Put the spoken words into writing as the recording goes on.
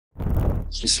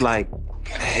It's like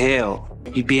hell.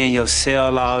 You be in your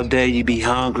cell all day, you be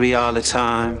hungry all the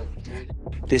time.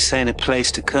 This ain't a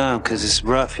place to come because it's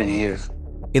rough in here.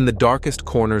 In the darkest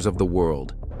corners of the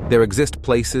world, there exist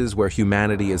places where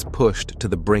humanity is pushed to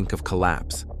the brink of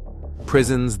collapse.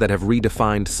 Prisons that have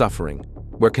redefined suffering,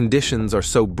 where conditions are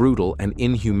so brutal and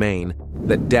inhumane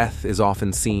that death is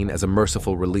often seen as a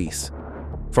merciful release.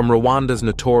 From Rwanda's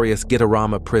notorious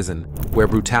Gitarama Prison, where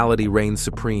brutality reigns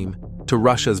supreme, to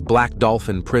Russia's Black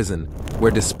Dolphin Prison,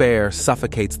 where despair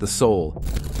suffocates the soul,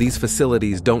 these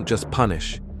facilities don't just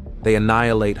punish, they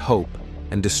annihilate hope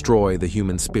and destroy the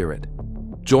human spirit.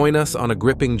 Join us on a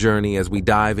gripping journey as we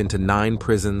dive into 9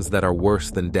 prisons that are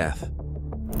worse than death.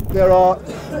 There are,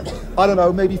 I don't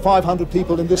know, maybe 500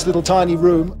 people in this little tiny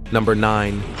room. Number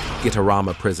 9,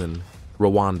 Gitarama Prison,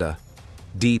 Rwanda.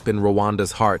 Deep in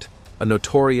Rwanda's heart, a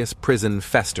notorious prison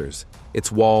festers,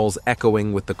 its walls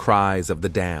echoing with the cries of the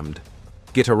damned.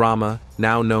 Gitarama,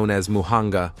 now known as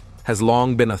Muhanga, has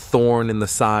long been a thorn in the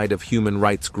side of human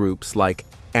rights groups like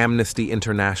Amnesty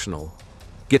International.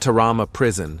 Gitarama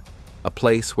Prison, a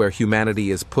place where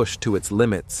humanity is pushed to its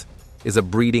limits, is a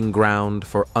breeding ground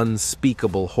for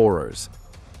unspeakable horrors.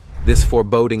 This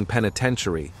foreboding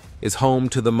penitentiary is home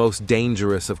to the most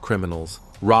dangerous of criminals,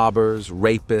 robbers,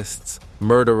 rapists,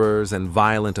 murderers, and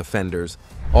violent offenders,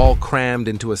 all crammed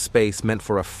into a space meant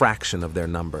for a fraction of their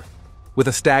number. With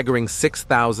a staggering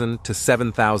 6,000 to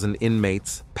 7,000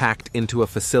 inmates packed into a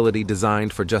facility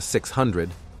designed for just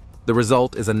 600, the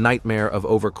result is a nightmare of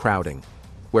overcrowding,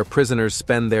 where prisoners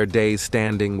spend their days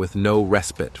standing with no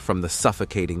respite from the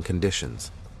suffocating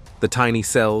conditions. The tiny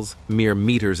cells, mere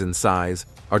meters in size,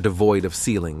 are devoid of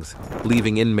ceilings,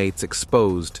 leaving inmates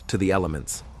exposed to the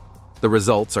elements. The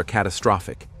results are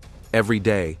catastrophic. Every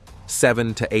day,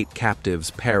 7 to 8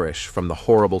 captives perish from the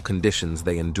horrible conditions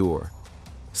they endure.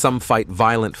 Some fight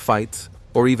violent fights,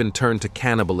 or even turn to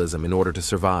cannibalism in order to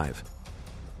survive.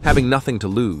 Having nothing to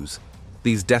lose,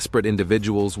 these desperate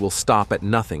individuals will stop at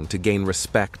nothing to gain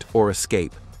respect or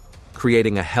escape,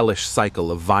 creating a hellish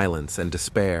cycle of violence and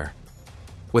despair.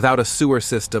 Without a sewer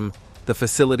system, the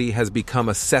facility has become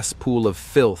a cesspool of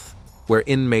filth where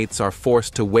inmates are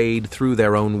forced to wade through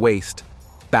their own waste,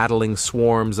 battling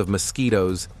swarms of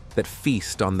mosquitoes that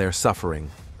feast on their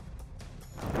suffering.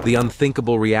 The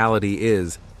unthinkable reality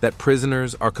is that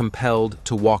prisoners are compelled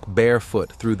to walk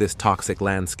barefoot through this toxic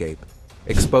landscape,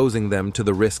 exposing them to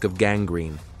the risk of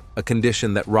gangrene, a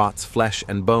condition that rots flesh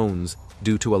and bones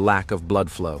due to a lack of blood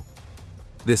flow.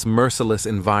 This merciless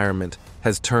environment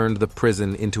has turned the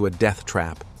prison into a death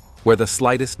trap, where the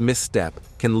slightest misstep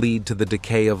can lead to the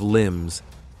decay of limbs,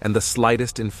 and the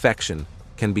slightest infection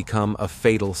can become a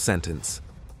fatal sentence.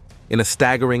 In a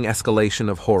staggering escalation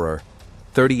of horror,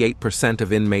 38%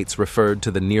 of inmates referred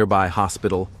to the nearby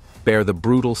hospital bear the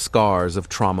brutal scars of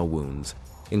trauma wounds,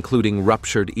 including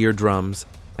ruptured eardrums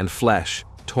and flesh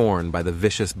torn by the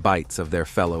vicious bites of their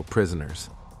fellow prisoners.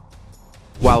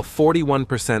 While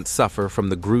 41% suffer from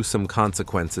the gruesome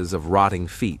consequences of rotting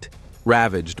feet,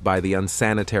 ravaged by the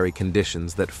unsanitary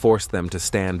conditions that force them to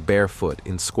stand barefoot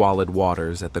in squalid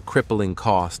waters at the crippling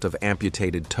cost of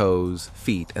amputated toes,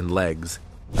 feet, and legs,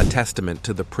 a testament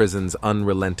to the prison's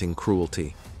unrelenting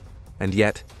cruelty. And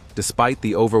yet, despite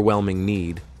the overwhelming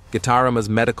need, Gitarama's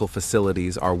medical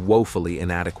facilities are woefully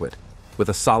inadequate, with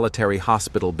a solitary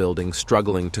hospital building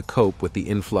struggling to cope with the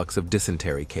influx of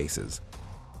dysentery cases.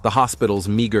 The hospital's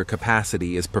meager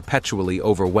capacity is perpetually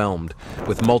overwhelmed,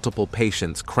 with multiple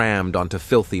patients crammed onto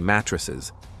filthy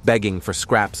mattresses, begging for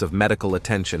scraps of medical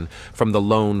attention from the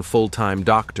lone full-time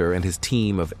doctor and his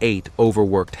team of 8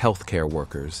 overworked healthcare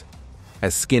workers.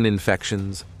 As skin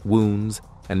infections, wounds,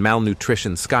 and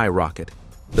malnutrition skyrocket,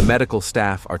 the medical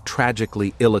staff are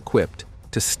tragically ill-equipped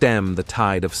to stem the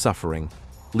tide of suffering,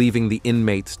 leaving the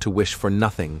inmates to wish for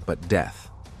nothing but death.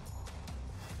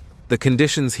 The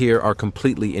conditions here are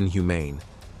completely inhumane.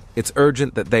 It's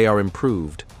urgent that they are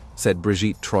improved, said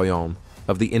Brigitte Troyon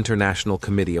of the International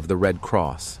Committee of the Red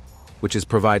Cross, which is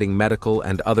providing medical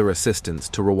and other assistance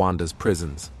to Rwanda's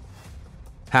prisons.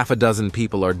 Half a dozen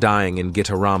people are dying in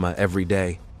Gitarama every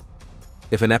day.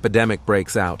 If an epidemic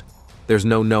breaks out, there's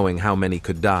no knowing how many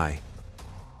could die.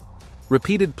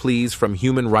 Repeated pleas from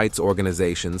human rights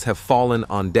organizations have fallen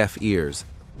on deaf ears,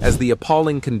 as the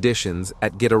appalling conditions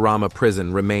at Gitarama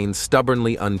Prison remain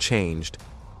stubbornly unchanged,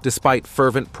 despite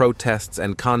fervent protests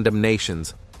and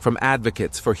condemnations from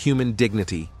advocates for human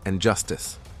dignity and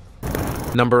justice.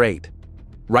 Number 8.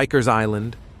 Rikers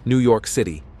Island, New York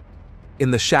City. In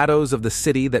the shadows of the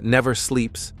city that never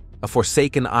sleeps, a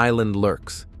forsaken island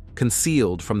lurks,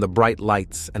 concealed from the bright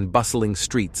lights and bustling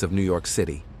streets of New York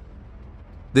City.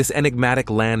 This enigmatic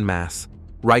landmass,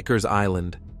 Rikers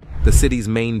Island, The city's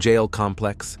main jail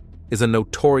complex is a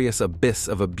notorious abyss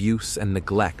of abuse and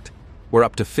neglect, where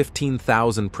up to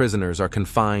 15,000 prisoners are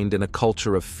confined in a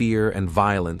culture of fear and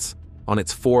violence on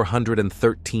its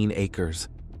 413 acres.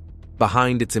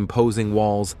 Behind its imposing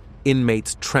walls,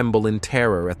 inmates tremble in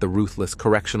terror at the ruthless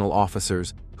correctional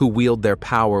officers who wield their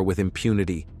power with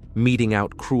impunity, meting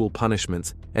out cruel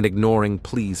punishments and ignoring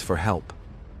pleas for help.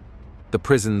 The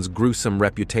prison's gruesome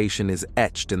reputation is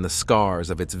etched in the scars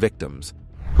of its victims,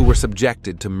 who were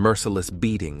subjected to merciless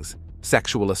beatings,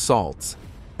 sexual assaults,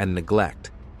 and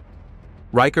neglect.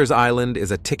 Rikers Island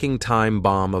is a ticking time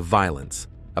bomb of violence,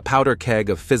 a powder keg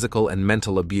of physical and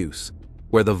mental abuse,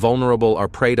 where the vulnerable are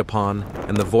preyed upon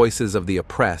and the voices of the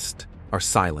oppressed are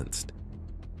silenced.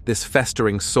 This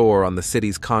festering sore on the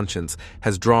city's conscience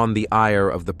has drawn the ire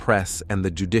of the press and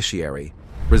the judiciary,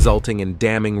 resulting in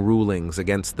damning rulings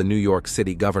against the New York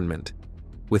City government.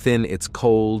 Within its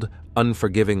cold,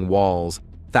 unforgiving walls,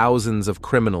 thousands of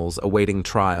criminals awaiting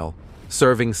trial,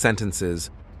 serving sentences,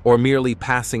 or merely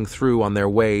passing through on their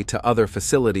way to other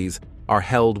facilities are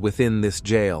held within this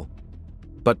jail.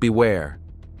 But beware,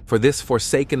 for this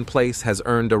forsaken place has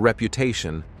earned a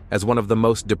reputation as one of the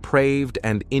most depraved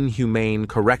and inhumane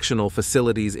correctional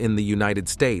facilities in the United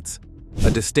States,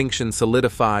 a distinction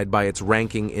solidified by its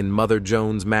ranking in Mother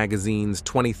Jones magazine's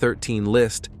 2013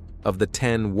 list of the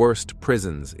 10 worst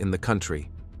prisons in the country.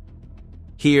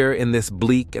 Here in this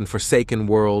bleak and forsaken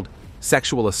world,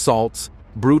 sexual assaults,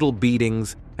 brutal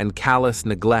beatings, and callous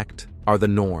neglect are the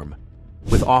norm,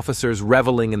 with officers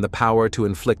reveling in the power to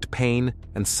inflict pain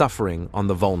and suffering on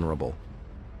the vulnerable.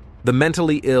 The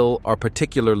mentally ill are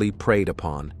particularly preyed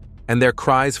upon, and their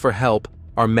cries for help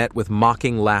are met with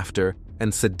mocking laughter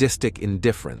and sadistic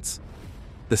indifference.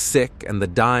 The sick and the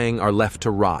dying are left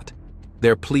to rot,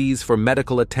 their pleas for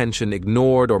medical attention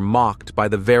ignored or mocked by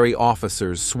the very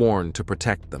officers sworn to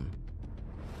protect them.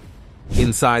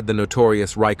 Inside the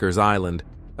notorious Rikers Island,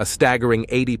 a staggering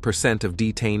 80% of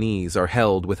detainees are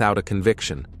held without a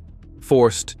conviction,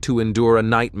 forced to endure a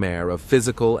nightmare of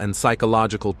physical and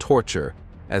psychological torture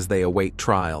as they await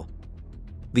trial.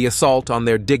 The assault on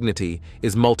their dignity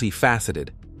is multifaceted,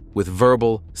 with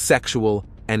verbal, sexual,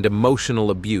 and emotional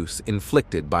abuse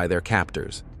inflicted by their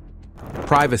captors.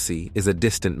 Privacy is a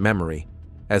distant memory,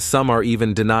 as some are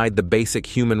even denied the basic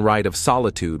human right of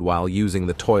solitude while using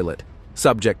the toilet,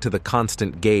 subject to the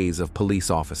constant gaze of police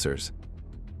officers.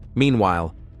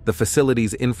 Meanwhile, the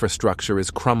facility's infrastructure is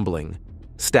crumbling,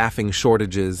 staffing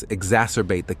shortages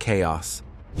exacerbate the chaos,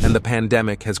 and the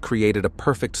pandemic has created a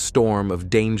perfect storm of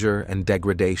danger and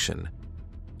degradation.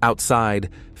 Outside,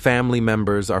 family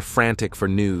members are frantic for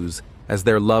news as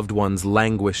their loved ones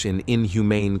languish in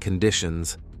inhumane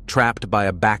conditions, trapped by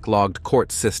a backlogged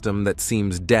court system that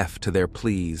seems deaf to their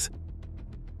pleas.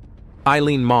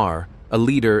 Eileen Marr, a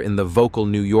leader in the Vocal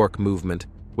New York movement,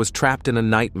 was trapped in a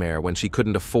nightmare when she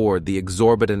couldn't afford the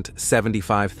exorbitant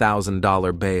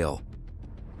 $75,000 bail.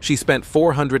 She spent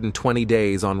 420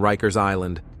 days on Rikers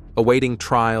Island, awaiting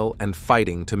trial and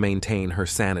fighting to maintain her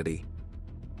sanity.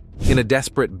 In a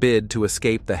desperate bid to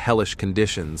escape the hellish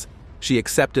conditions, she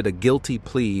accepted a guilty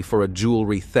plea for a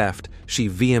jewelry theft she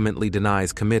vehemently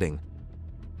denies committing.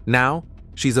 Now,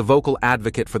 she's a vocal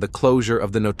advocate for the closure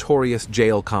of the notorious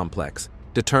jail complex,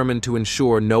 determined to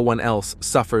ensure no one else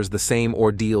suffers the same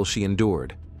ordeal she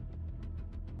endured.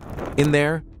 In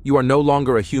there, you are no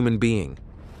longer a human being.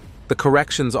 The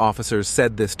corrections officers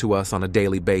said this to us on a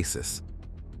daily basis.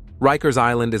 Rikers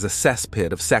Island is a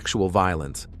cesspit of sexual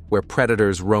violence, where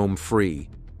predators roam free,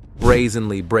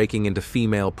 brazenly breaking into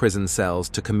female prison cells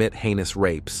to commit heinous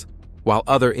rapes, while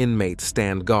other inmates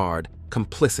stand guard,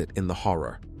 complicit in the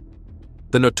horror.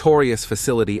 The notorious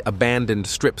facility abandoned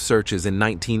strip searches in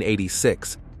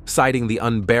 1986, citing the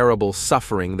unbearable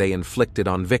suffering they inflicted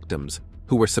on victims,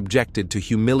 who were subjected to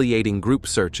humiliating group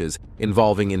searches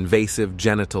involving invasive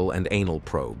genital and anal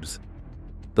probes.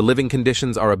 The living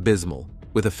conditions are abysmal,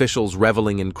 with officials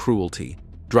reveling in cruelty,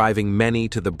 driving many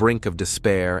to the brink of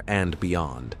despair and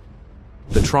beyond.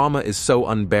 The trauma is so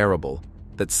unbearable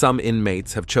that some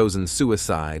inmates have chosen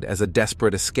suicide as a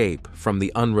desperate escape from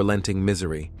the unrelenting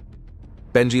misery.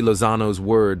 Benji Lozano's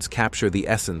words capture the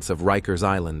essence of Rikers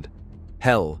Island.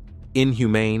 Hell,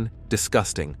 inhumane,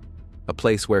 disgusting, a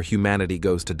place where humanity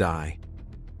goes to die.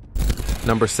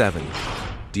 Number 7.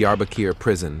 Diyarbakir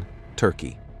Prison,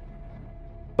 Turkey.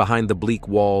 Behind the bleak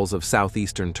walls of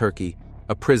southeastern Turkey,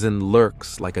 a prison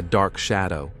lurks like a dark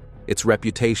shadow, its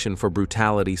reputation for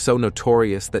brutality so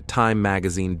notorious that Time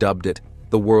magazine dubbed it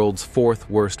the world's 4th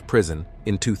worst prison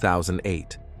in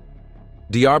 2008.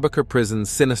 Diyarbakir Prison's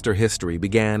sinister history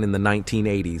began in the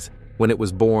 1980s when it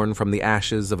was born from the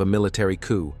ashes of a military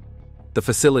coup. The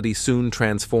facility soon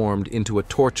transformed into a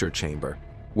torture chamber,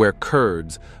 where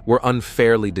Kurds were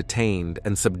unfairly detained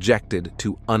and subjected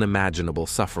to unimaginable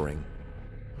suffering.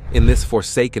 In this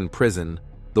forsaken prison,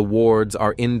 the wards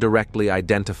are indirectly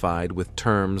identified with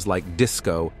terms like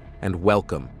disco and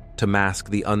welcome to mask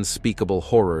the unspeakable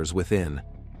horrors within.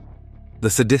 The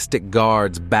sadistic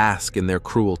guards bask in their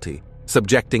cruelty,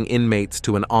 subjecting inmates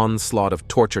to an onslaught of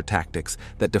torture tactics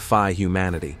that defy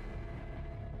humanity.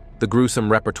 The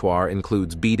gruesome repertoire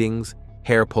includes beatings,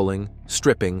 hair-pulling,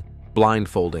 stripping,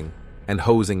 blindfolding, and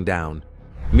hosing down,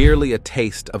 merely a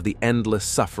taste of the endless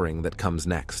suffering that comes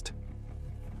next.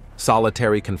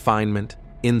 Solitary confinement,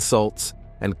 insults,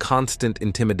 and constant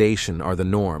intimidation are the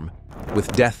norm,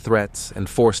 with death threats and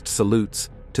forced salutes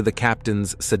to the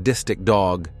captain's sadistic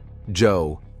dog,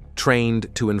 Joe,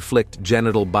 trained to inflict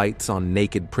genital bites on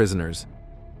naked prisoners.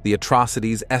 The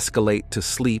atrocities escalate to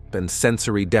sleep and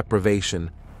sensory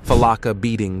deprivation, falaka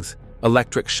beatings,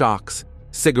 electric shocks,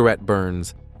 cigarette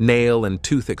burns, nail and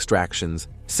tooth extractions,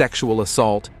 sexual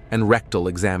assault, and rectal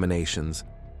examinations.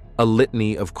 A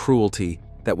litany of cruelty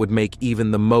that would make even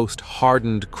the most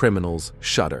hardened criminals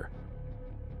shudder.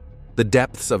 The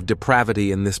depths of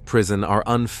depravity in this prison are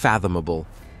unfathomable,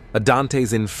 a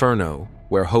Dante's Inferno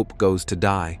where hope goes to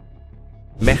die.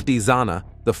 Mehdi Zana,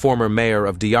 the former mayor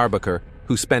of Diyarbakir,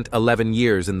 who spent 11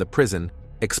 years in the prison,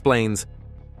 explains,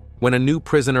 "When a new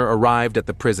prisoner arrived at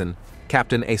the prison,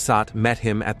 Captain Esat met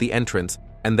him at the entrance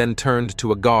and then turned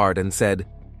to a guard and said,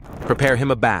 'Prepare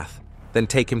him a bath, then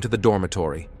take him to the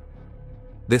dormitory.'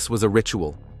 This was a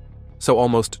ritual, so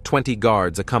almost 20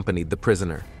 guards accompanied the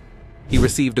prisoner. He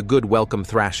received a good welcome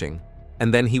thrashing,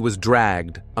 and then he was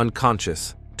dragged,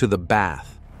 unconscious, to the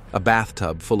bath, a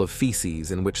bathtub full of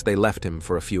feces in which they left him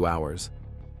for a few hours.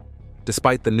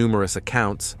 Despite the numerous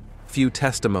accounts, few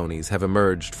testimonies have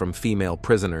emerged from female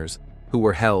prisoners who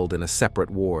were held in a separate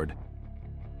ward.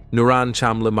 Nuran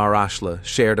Chamla Marashla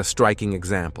shared a striking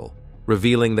example,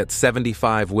 revealing that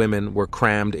 75 women were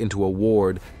crammed into a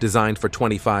ward designed for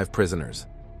 25 prisoners.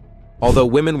 Although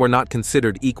women were not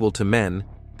considered equal to men,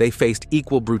 they faced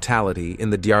equal brutality in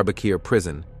the Diyarbakir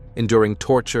prison, enduring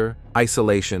torture,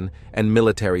 isolation, and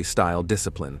military-style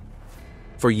discipline.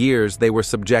 For years, they were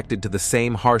subjected to the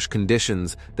same harsh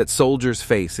conditions that soldiers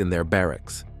face in their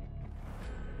barracks.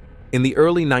 In the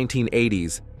early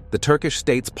 1980s, the Turkish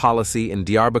state's policy in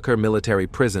Diyarbakir military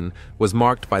prison was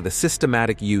marked by the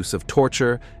systematic use of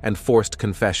torture and forced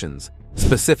confessions,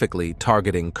 specifically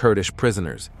targeting Kurdish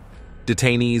prisoners.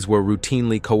 Detainees were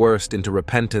routinely coerced into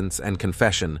repentance and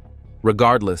confession,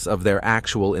 regardless of their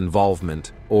actual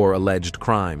involvement or alleged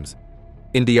crimes.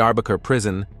 In Diyarbakir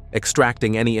prison,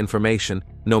 extracting any information,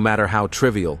 no matter how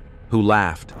trivial, who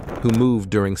laughed, who moved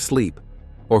during sleep,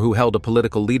 or who held a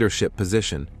political leadership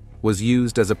position, was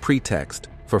used as a pretext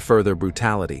for further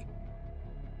brutality.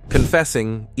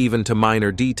 Confessing, even to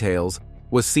minor details,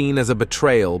 was seen as a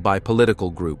betrayal by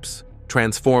political groups,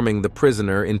 transforming the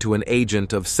prisoner into an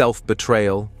agent of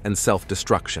self-betrayal and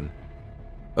self-destruction.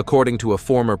 According to a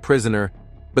former prisoner,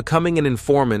 becoming an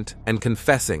informant and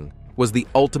confessing was the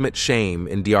ultimate shame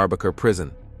in Diyarbakir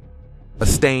prison, a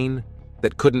stain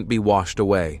that couldn't be washed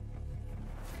away.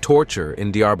 Torture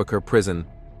in Diyarbakir prison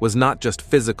was not just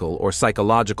physical or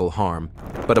psychological harm,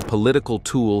 but a political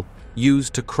tool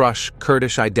used to crush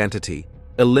Kurdish identity,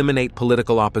 eliminate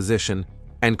political opposition,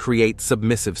 and create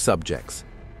submissive subjects.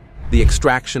 The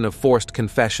extraction of forced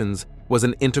confessions was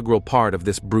an integral part of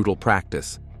this brutal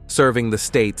practice, serving the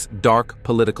state's dark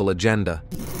political agenda.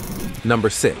 Number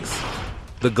 6.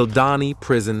 The Gildani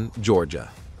Prison,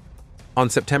 Georgia. On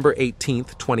September 18,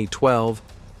 2012,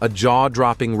 a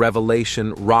jaw-dropping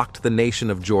revelation rocked the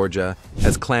nation of Georgia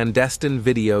as clandestine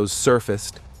videos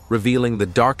surfaced, revealing the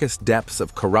darkest depths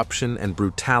of corruption and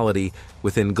brutality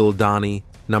within Gildani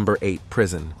No. 8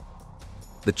 prison.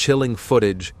 The chilling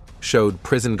footage showed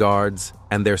prison guards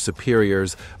and their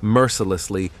superiors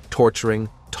mercilessly torturing,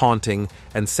 taunting,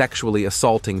 and sexually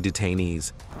assaulting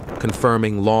detainees,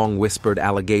 confirming long-whispered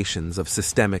allegations of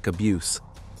systemic abuse.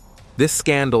 This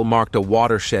scandal marked a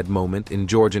watershed moment in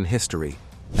Georgian history,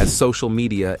 as social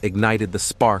media ignited the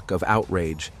spark of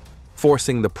outrage,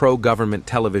 forcing the pro-government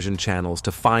television channels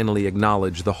to finally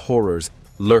acknowledge the horrors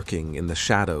lurking in the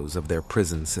shadows of their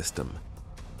prison system.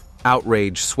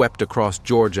 Outrage swept across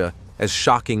Georgia as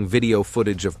shocking video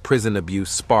footage of prison abuse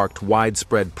sparked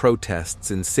widespread protests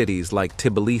in cities like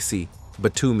Tbilisi,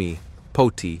 Batumi,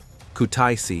 Poti,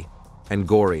 Kutaisi, and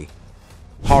Gori.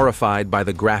 Horrified by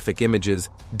the graphic images,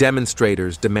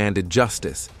 demonstrators demanded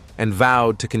justice and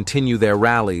vowed to continue their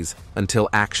rallies until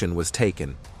action was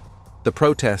taken. The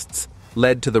protests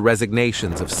led to the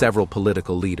resignations of several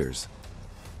political leaders.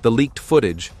 The leaked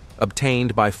footage,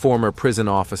 obtained by former prison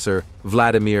officer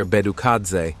Vladimir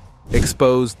Bedukadze,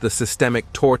 exposed the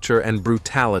systemic torture and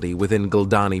brutality within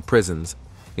Gitarama prisons,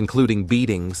 including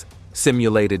beatings,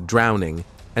 simulated drowning,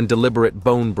 and deliberate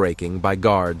bone-breaking by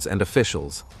guards and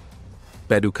officials.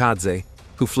 Bedukadze,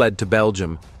 who fled to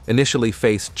Belgium, initially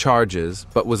faced charges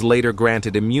but was later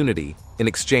granted immunity in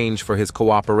exchange for his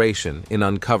cooperation in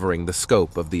uncovering the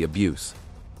scope of the abuse.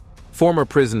 Former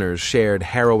prisoners shared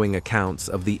harrowing accounts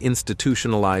of the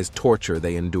institutionalized torture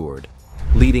they endured,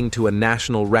 leading to a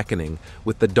national reckoning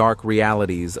with the dark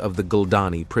realities of the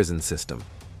Gitarama prison system.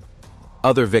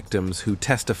 Other victims who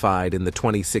testified in the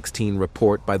 2016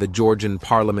 report by the Georgian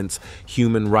Parliament's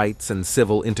Human Rights and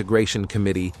Civil Integration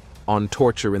Committee on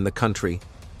torture in the country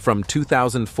from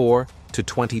 2004 to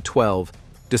 2012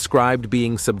 described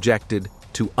being subjected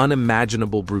to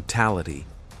unimaginable brutality,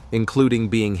 including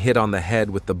being hit on the head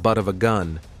with the butt of a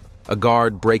gun, a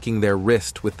guard breaking their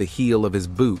wrist with the heel of his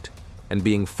boot, and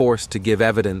being forced to give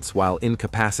evidence while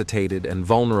incapacitated and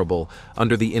vulnerable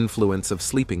under the influence of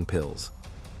sleeping pills.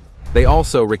 They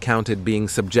also recounted being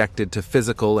subjected to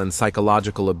physical and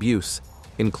psychological abuse,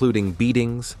 including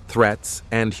beatings, threats,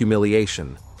 and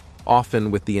humiliation,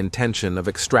 often with the intention of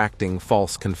extracting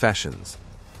false confessions.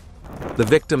 The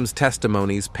victims'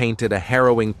 testimonies painted a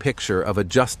harrowing picture of a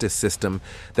justice system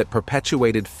that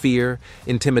perpetuated fear,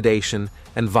 intimidation,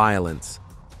 and violence,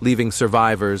 leaving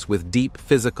survivors with deep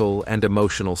physical and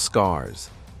emotional scars.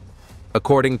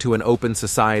 According to an Open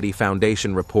Society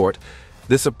Foundation report,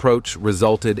 this approach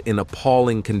resulted in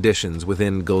appalling conditions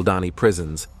within Gitarama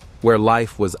prisons, where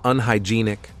life was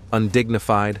unhygienic,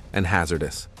 undignified, and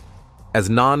hazardous. As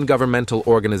non-governmental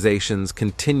organizations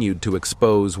continued to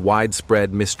expose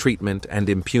widespread mistreatment and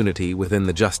impunity within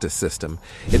the justice system,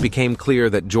 it became clear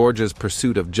that Georgia's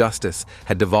pursuit of justice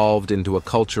had devolved into a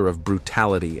culture of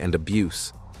brutality and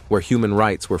abuse, where human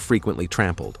rights were frequently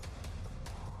trampled.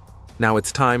 Now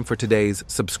it's time for today's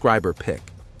subscriber pick.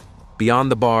 Beyond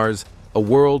the bars, a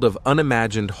world of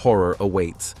unimagined horror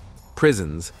awaits.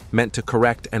 Prisons, meant to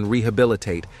correct and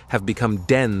rehabilitate, have become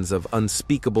dens of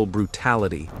unspeakable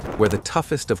brutality, where the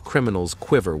toughest of criminals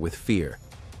quiver with fear.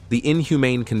 The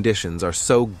inhumane conditions are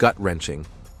so gut-wrenching,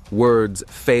 words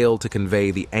fail to convey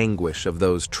the anguish of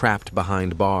those trapped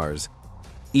behind bars.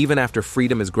 Even after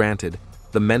freedom is granted,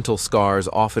 the mental scars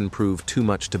often prove too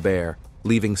much to bear,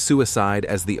 leaving suicide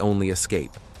as the only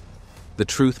escape. The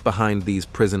truth behind these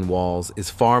prison walls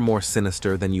is far more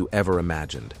sinister than you ever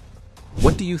imagined.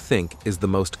 What do you think is the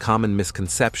most common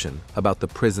misconception about the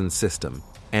prison system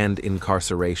and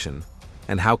incarceration?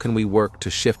 And how can we work to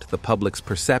shift the public's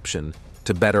perception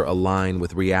to better align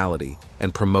with reality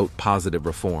and promote positive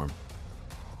reform?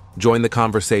 Join the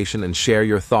conversation and share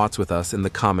your thoughts with us in the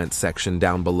comments section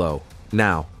down below.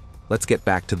 Now, let's get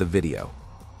back to the video.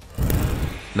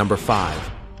 Number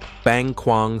 5. Bang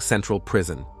Kwang Central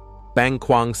Prison. Bang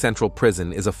Kwang Central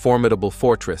Prison is a formidable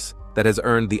fortress that has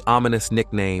earned the ominous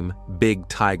nickname Big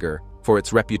Tiger for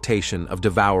its reputation of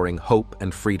devouring hope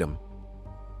and freedom.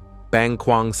 Bang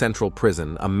Kwang Central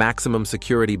Prison, a maximum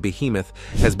security behemoth,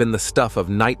 has been the stuff of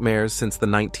nightmares since the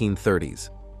 1930s.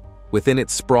 Within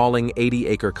its sprawling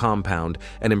 80-acre compound,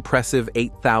 an impressive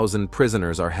 8,000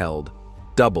 prisoners are held,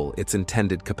 double its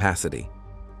intended capacity.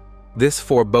 This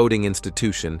foreboding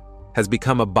institution has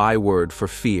become a byword for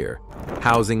fear,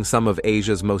 housing some of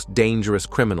Asia's most dangerous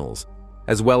criminals,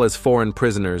 as well as foreign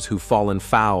prisoners who've fallen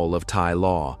foul of Thai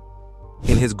law.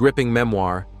 In his gripping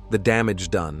memoir, The Damage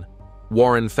Done,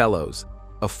 Warren Fellows,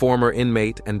 a former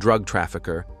inmate and drug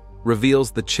trafficker,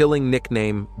 reveals the chilling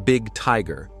nickname Big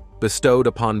Tiger bestowed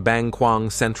upon Bang Kwang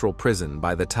Central Prison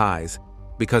by the Thais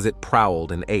because it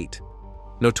prowled and ate.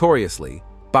 Notoriously,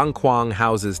 Bang Kwang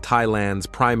houses Thailand's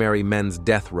primary men's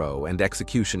death row and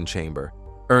execution chamber,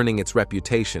 earning its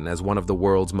reputation as one of the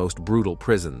world's most brutal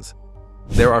prisons.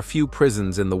 There are few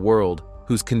prisons in the world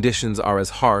whose conditions are as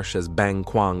harsh as Bang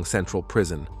Kwang Central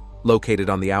Prison, located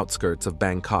on the outskirts of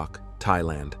Bangkok,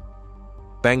 Thailand.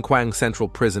 Bang Kwang Central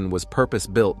Prison was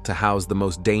purpose-built to house the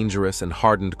most dangerous and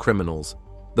hardened criminals,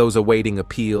 those awaiting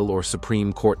appeal or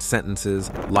Supreme Court sentences,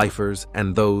 lifers,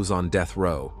 and those on death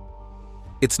row.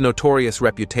 Its notorious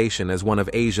reputation as one of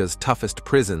Asia's toughest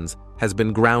prisons has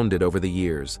been grounded over the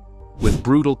years, with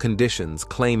brutal conditions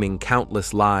claiming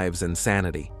countless lives and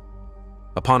sanity.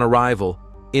 Upon arrival,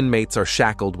 inmates are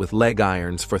shackled with leg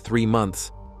irons for 3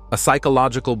 months, a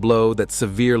psychological blow that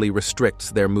severely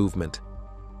restricts their movement.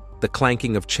 The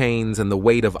clanking of chains and the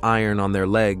weight of iron on their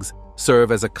legs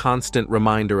serve as a constant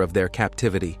reminder of their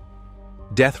captivity.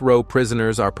 Death row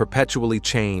prisoners are perpetually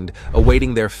chained,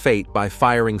 awaiting their fate by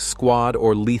firing squad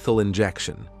or lethal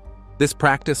injection. This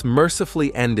practice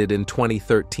mercifully ended in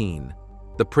 2013,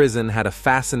 The prison had a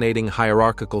fascinating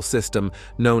hierarchical system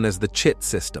known as the chit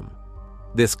system.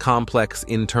 This complex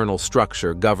internal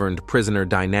structure governed prisoner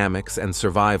dynamics and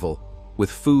survival, with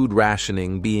food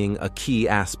rationing being a key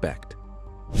aspect.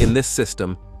 In this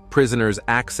system, prisoners'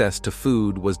 access to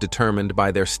food was determined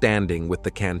by their standing with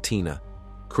the cantina,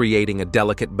 creating a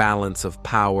delicate balance of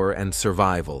power and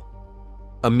survival.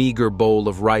 A meager bowl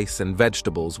of rice and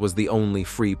vegetables was the only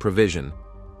free provision,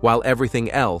 while everything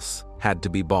else had to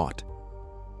be bought.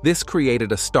 This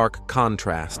created a stark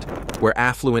contrast, where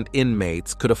affluent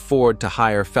inmates could afford to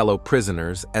hire fellow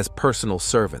prisoners as personal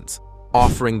servants,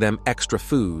 offering them extra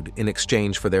food in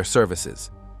exchange for their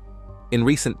services. In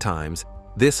recent times,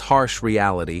 this harsh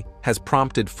reality has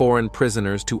prompted foreign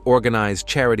prisoners to organize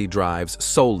charity drives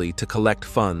solely to collect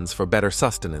funds for better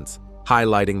sustenance,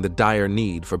 highlighting the dire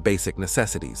need for basic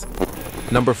necessities.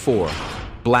 Number 4.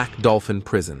 Black Dolphin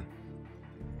Prison.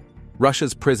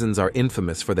 Russia's prisons are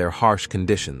infamous for their harsh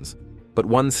conditions, but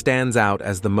one stands out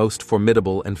as the most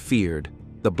formidable and feared,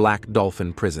 the Black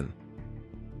Dolphin Prison.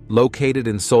 Located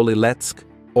in Soliletsk,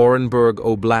 Orenburg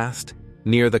Oblast,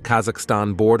 near the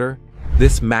Kazakhstan border,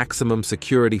 this maximum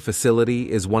security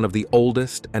facility is one of the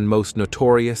oldest and most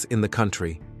notorious in the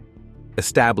country.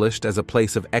 Established as a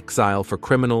place of exile for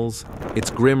criminals, its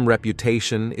grim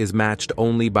reputation is matched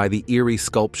only by the eerie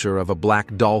sculpture of a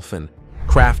black dolphin,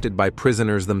 crafted by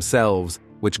prisoners themselves,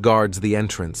 which guards the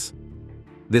entrance.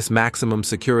 This maximum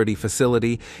security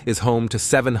facility is home to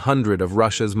 700 of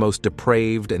Russia's most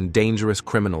depraved and dangerous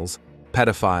criminals,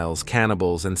 pedophiles,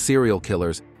 cannibals, and serial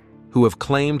killers, who have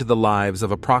claimed the lives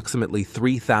of approximately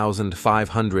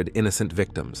 3,500 innocent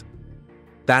victims.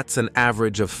 That's an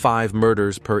average of 5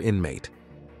 murders per inmate.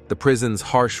 The prison's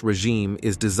harsh regime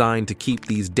is designed to keep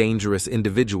these dangerous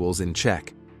individuals in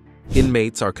check.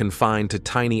 Inmates are confined to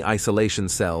tiny isolation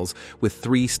cells with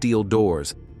 3 steel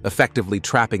doors, effectively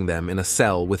trapping them in a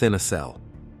cell within a cell.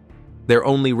 Their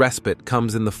only respite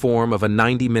comes in the form of a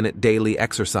 90-minute daily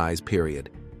exercise period,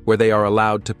 where they are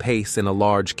allowed to pace in a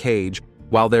large cage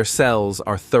while their cells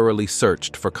are thoroughly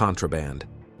searched for contraband.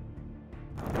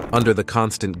 Under the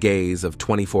constant gaze of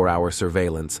 24-hour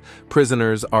surveillance,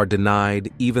 prisoners are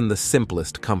denied even the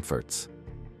simplest comforts.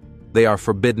 They are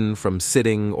forbidden from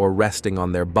sitting or resting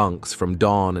on their bunks from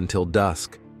dawn until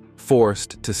dusk,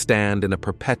 forced to stand in a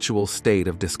perpetual state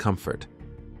of discomfort.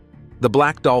 The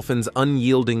Black Dolphin's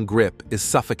unyielding grip is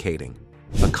suffocating,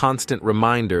 a constant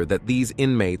reminder that these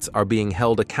inmates are being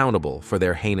held accountable for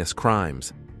their heinous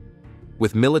crimes.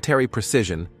 With military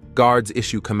precision, guards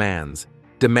issue commands,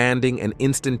 demanding an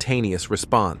instantaneous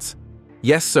response.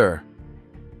 Yes, sir.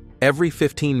 Every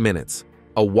 15 minutes,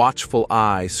 a watchful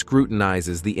eye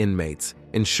scrutinizes the inmates,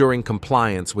 ensuring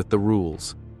compliance with the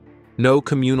rules. No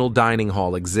communal dining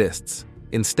hall exists.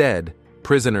 Instead,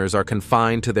 prisoners are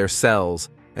confined to their cells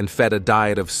and fed a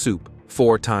diet of soup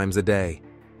 4 times a day.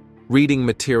 Reading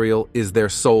material is their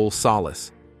sole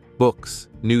solace. Books,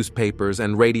 newspapers,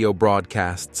 and radio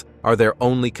broadcasts are their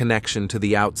only connection to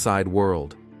the outside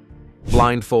world.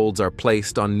 Blindfolds are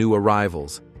placed on new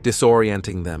arrivals,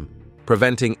 disorienting them,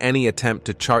 preventing any attempt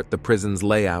to chart the prison's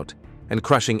layout, and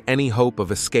crushing any hope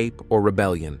of escape or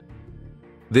rebellion.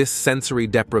 This sensory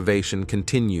deprivation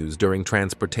continues during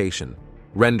transportation,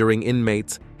 rendering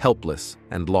inmates helpless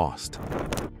and lost.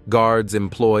 Guards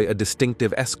employ a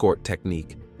distinctive escort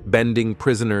technique, bending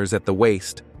prisoners at the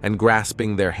waist and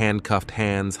grasping their handcuffed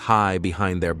hands high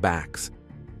behind their backs.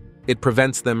 It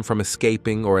prevents them from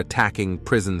escaping or attacking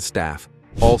prison staff,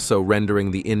 also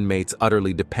rendering the inmates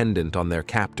utterly dependent on their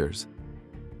captors.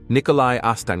 Nikolai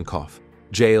Ostankov,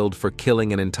 jailed for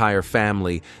killing an entire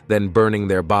family, then burning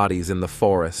their bodies in the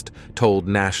forest, told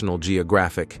National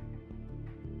Geographic,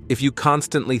 "If you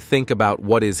constantly think about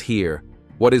what is here,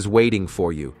 what is waiting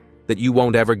for you, that you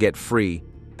won't ever get free,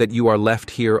 that you are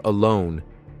left here alone,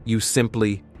 you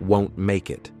simply won't make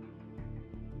it."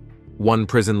 One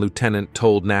prison lieutenant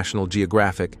told National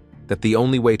Geographic that the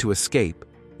only way to escape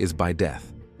is by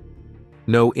death.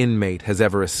 No inmate has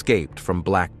ever escaped from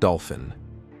Black Dolphin.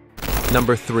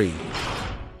 Number 3.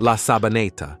 La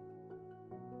Sabaneta.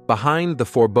 Behind the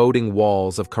foreboding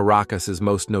walls of Caracas's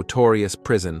most notorious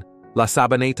prison, La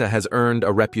Sabaneta has earned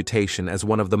a reputation as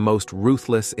one of the most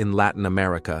ruthless in Latin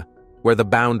America, where the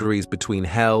boundaries between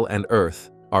hell and earth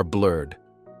are blurred.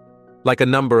 Like a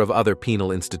number of other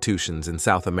penal institutions in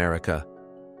South America,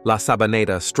 La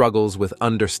Sabaneta struggles with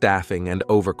understaffing and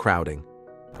overcrowding.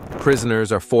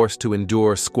 Prisoners are forced to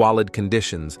endure squalid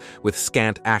conditions with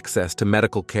scant access to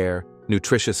medical care,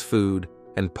 nutritious food,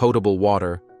 and potable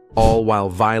water, all while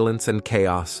violence and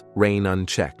chaos reign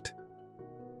unchecked.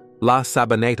 La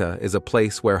Sabaneta is a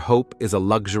place where hope is a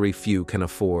luxury few can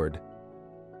afford.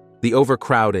 The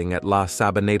overcrowding at La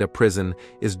Sabaneta prison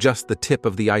is just the tip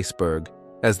of the iceberg,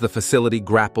 as the facility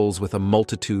grapples with a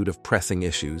multitude of pressing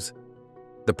issues.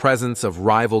 The presence of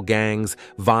rival gangs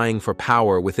vying for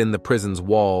power within the prison's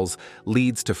walls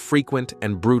leads to frequent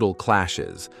and brutal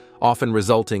clashes, often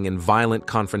resulting in violent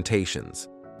confrontations.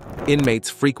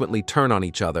 Inmates frequently turn on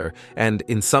each other and,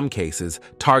 in some cases,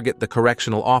 target the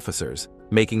correctional officers,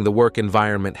 making the work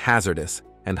environment hazardous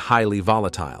and highly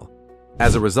volatile.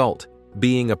 As a result,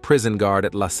 being a prison guard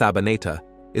at La Sabaneta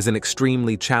is an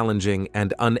extremely challenging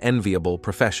and unenviable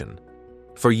profession.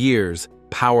 For years,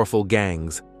 powerful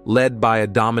gangs, led by a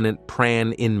dominant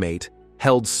Pran inmate,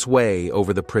 held sway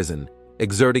over the prison,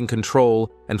 exerting control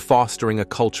and fostering a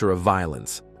culture of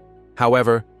violence.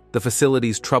 However, the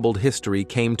facility's troubled history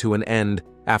came to an end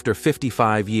after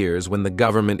 55 years when the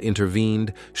government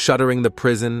intervened, shuttering the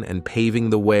prison and paving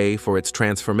the way for its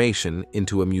transformation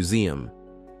into a museum.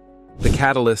 The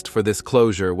catalyst for this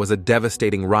closure was a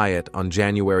devastating riot on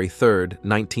January 3,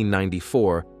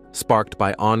 1994, sparked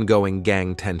by ongoing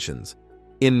gang tensions.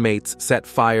 Inmates set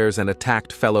fires and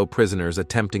attacked fellow prisoners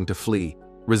attempting to flee,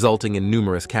 resulting in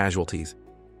numerous casualties.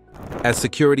 As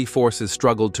security forces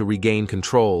struggled to regain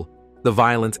control, the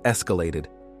violence escalated,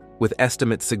 with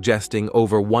estimates suggesting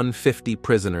over 150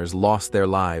 prisoners lost their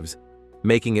lives,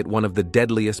 making it one of the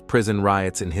deadliest prison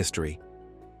riots in history.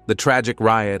 The tragic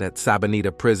riot at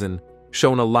Sabaneta Prison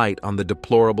shone a light on the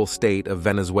deplorable state of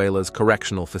Venezuela's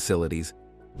correctional facilities,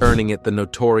 earning it the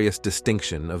notorious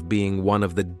distinction of being one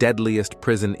of the deadliest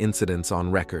prison incidents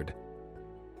on record.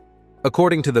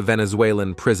 According to the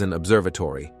Venezuelan Prison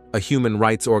Observatory, a human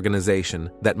rights organization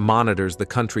that monitors the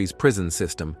country's prison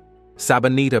system,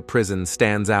 Sabaneta Prison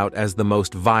stands out as the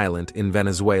most violent in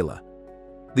Venezuela.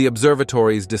 The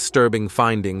observatory's disturbing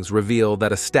findings reveal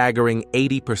that a staggering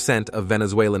 80% of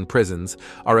Venezuelan prisons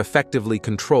are effectively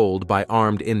controlled by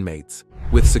armed inmates,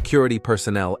 with security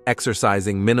personnel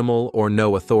exercising minimal or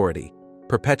no authority,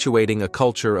 perpetuating a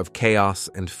culture of chaos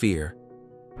and fear.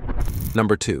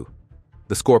 Number 2.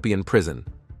 The Scorpion Prison,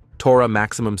 Tora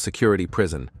Maximum Security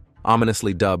Prison,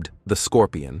 ominously dubbed the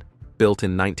Scorpion, built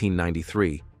in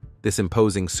 1993. This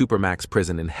imposing supermax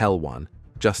prison in Helwan,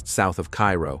 just south of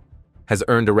Cairo, has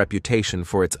earned a reputation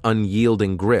for its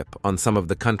unyielding grip on some of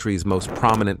the country's most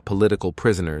prominent political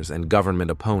prisoners and government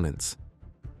opponents.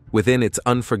 Within its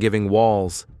unforgiving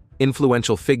walls,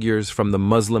 influential figures from the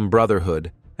Muslim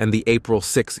Brotherhood and the April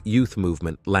 6 youth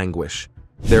movement languish,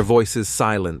 their voices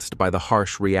silenced by the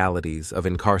harsh realities of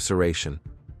incarceration.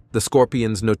 The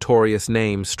Scorpion's notorious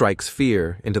name strikes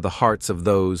fear into the hearts of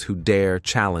those who dare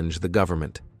challenge the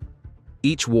government.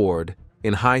 Each ward,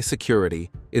 in high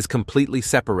security, is completely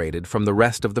separated from the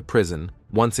rest of the prison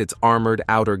once its armored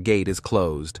outer gate is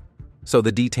closed, so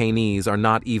the detainees are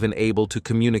not even able to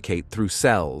communicate through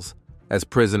cells, as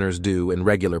prisoners do in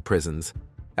regular prisons,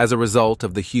 as a result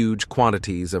of the huge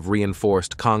quantities of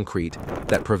reinforced concrete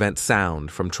that prevent sound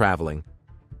from traveling.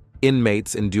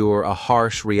 Inmates endure a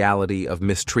harsh reality of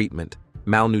mistreatment,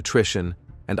 malnutrition,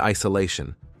 and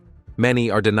isolation. Many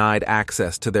are denied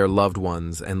access to their loved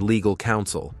ones and legal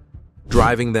counsel,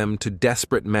 driving them to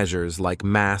desperate measures like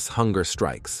mass hunger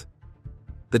strikes.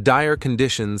 The dire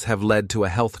conditions have led to a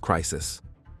health crisis,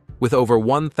 with over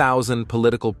 1,000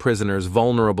 political prisoners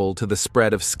vulnerable to the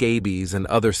spread of scabies and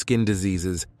other skin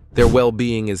diseases. Their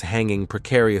well-being is hanging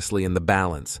precariously in the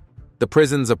balance. The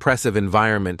prison's oppressive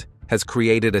environment has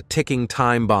created a ticking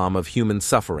time bomb of human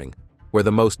suffering, where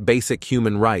the most basic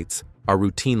human rights are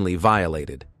routinely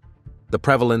violated. The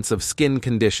prevalence of skin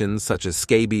conditions such as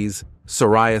scabies,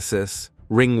 psoriasis,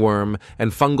 ringworm,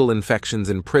 and fungal infections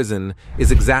in prison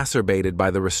is exacerbated by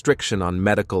the restriction on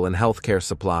medical and healthcare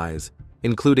supplies,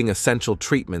 including essential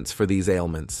treatments for these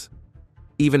ailments.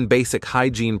 Even basic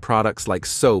hygiene products like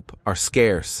soap are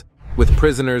scarce, with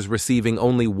prisoners receiving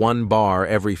only one bar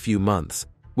every few months,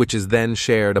 which is then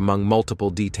shared among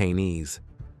multiple detainees.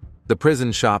 The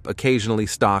prison shop occasionally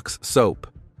stocks soap,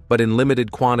 but in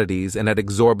limited quantities and at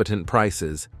exorbitant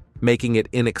prices, making it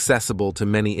inaccessible to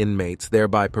many inmates,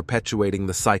 thereby perpetuating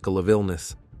the cycle of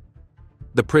illness.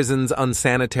 The prison's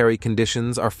unsanitary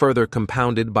conditions are further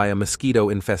compounded by a mosquito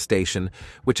infestation,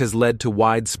 which has led to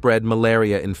widespread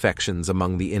malaria infections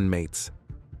among the inmates.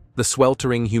 The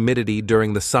sweltering humidity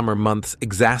during the summer months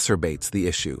exacerbates the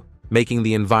issue, making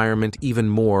the environment even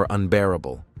more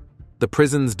unbearable. The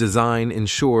prison's design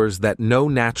ensures that no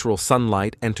natural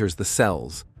sunlight enters the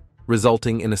cells,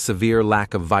 resulting in a severe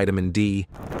lack of vitamin D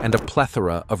and a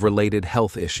plethora of related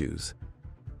health issues.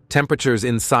 Temperatures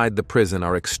inside the prison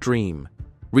are extreme,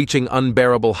 reaching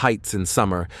unbearable heights in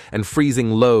summer and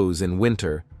freezing lows in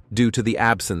winter due to the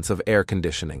absence of air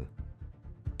conditioning.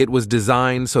 It was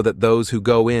designed so that those who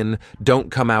go in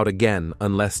don't come out again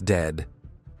unless dead.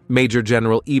 Major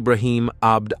General Ibrahim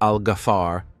Abd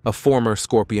al-Ghaffar, a former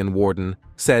Scorpion warden,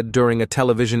 said during a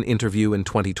television interview in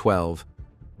 2012.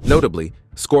 Notably,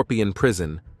 Scorpion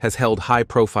Prison has held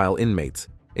high-profile inmates,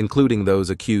 including those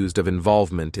accused of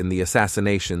involvement in the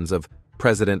assassinations of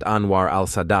President Anwar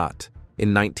al-Sadat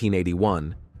in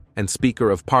 1981 and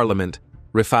Speaker of Parliament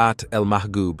Rifat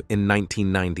el-Mahgoub in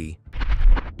 1990.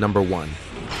 Number 1.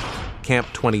 Camp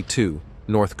 22,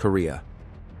 North Korea.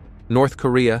 North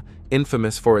Korea,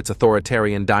 infamous for its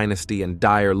authoritarian dynasty and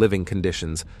dire living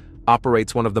conditions,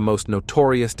 operates one of the most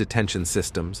notorious detention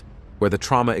systems, where the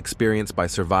trauma experienced by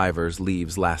survivors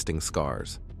leaves lasting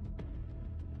scars.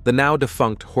 The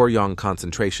now-defunct Hworyong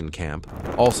concentration camp,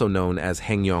 also known as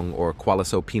Haenyong or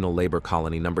Kwalaso Penal Labor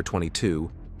Colony No.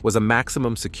 22, was a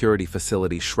maximum security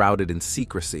facility shrouded in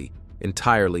secrecy,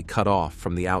 entirely cut off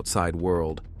from the outside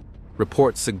world.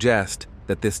 Reports suggest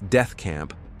that this death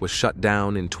camp was shut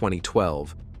down in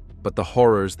 2012, but the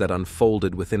horrors that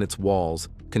unfolded within its walls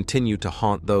continue to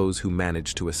haunt those who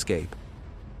managed to escape.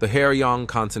 The Hworyong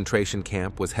concentration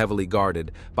camp was heavily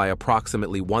guarded by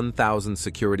approximately 1,000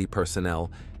 security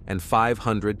personnel and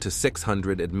 500 to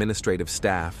 600 administrative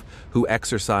staff who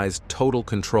exercised total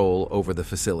control over the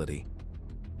facility.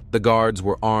 The guards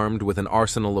were armed with an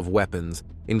arsenal of weapons,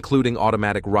 including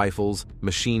automatic rifles,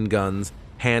 machine guns,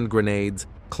 hand grenades,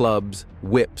 clubs,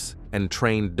 whips, and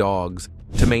trained dogs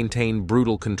to maintain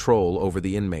brutal control over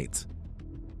the inmates.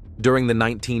 During the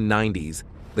 1990s,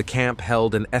 the camp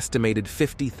held an estimated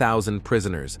 50,000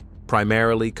 prisoners,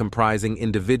 primarily comprising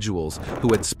individuals who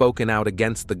had spoken out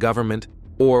against the government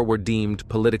or were deemed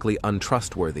politically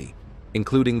untrustworthy,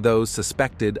 including those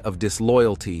suspected of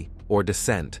disloyalty or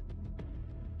dissent.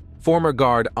 Former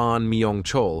guard An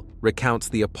Myong-chol recounts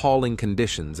the appalling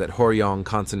conditions at Hworyong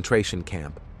concentration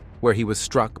camp, where he was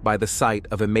struck by the sight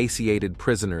of emaciated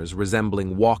prisoners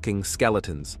resembling walking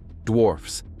skeletons,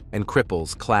 dwarfs, and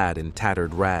cripples clad in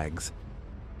tattered rags.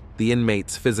 The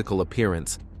inmates' physical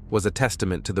appearance was a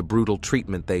testament to the brutal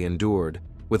treatment they endured,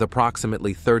 with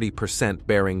approximately 30%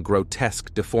 bearing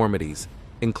grotesque deformities,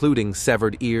 including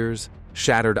severed ears,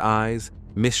 shattered eyes,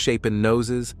 misshapen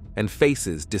noses, and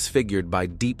faces disfigured by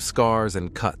deep scars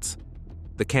and cuts.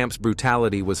 The camp's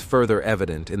brutality was further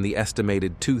evident in the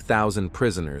estimated 2,000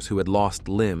 prisoners who had lost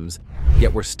limbs,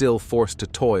 yet were still forced to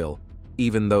toil,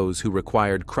 even those who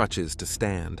required crutches to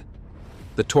stand.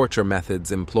 The torture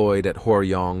methods employed at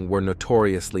Hworyong were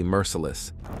notoriously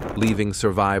merciless, leaving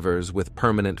survivors with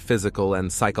permanent physical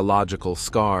and psychological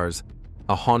scars,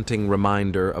 a haunting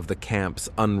reminder of the camp's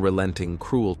unrelenting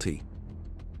cruelty.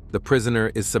 The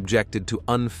prisoner is subjected to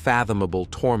unfathomable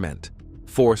torment,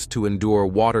 forced to endure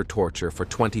water torture for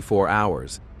 24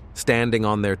 hours, standing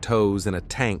on their toes in a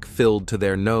tank filled to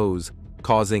their nose,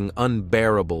 causing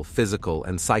unbearable physical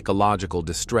and psychological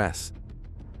distress.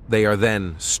 They are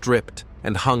then stripped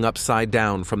and hung upside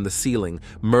down from the ceiling,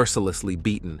 mercilessly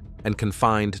beaten, and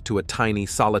confined to a tiny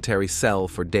solitary cell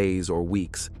for days or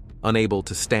weeks, unable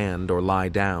to stand or lie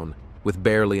down, with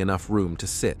barely enough room to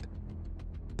sit.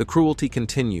 The cruelty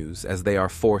continues as they are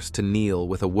forced to kneel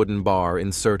with a wooden bar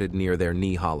inserted near their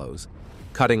knee hollows,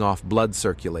 cutting off blood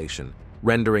circulation,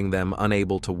 rendering them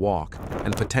unable to walk,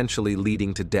 and potentially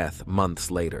leading to death months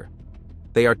later.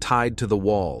 They are tied to the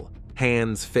wall,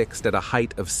 hands fixed at a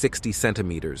height of 60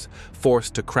 centimeters,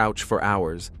 forced to crouch for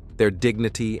hours, their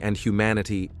dignity and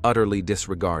humanity utterly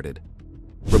disregarded.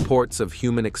 Reports of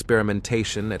human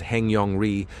experimentation at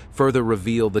Haenyong-ri further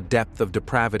reveal the depth of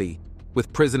depravity,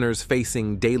 with prisoners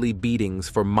facing daily beatings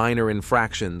for minor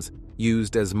infractions,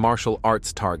 used as martial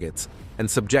arts targets, and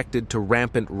subjected to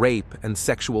rampant rape and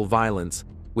sexual violence,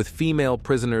 with female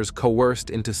prisoners coerced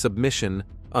into submission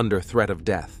under threat of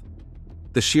death.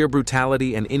 The sheer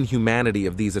brutality and inhumanity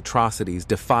of these atrocities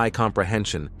defy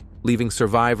comprehension, leaving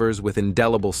survivors with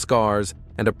indelible scars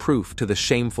and a proof to the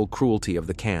shameful cruelty of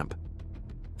the camp.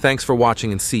 Thanks for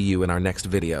watching, and see you in our next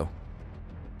video.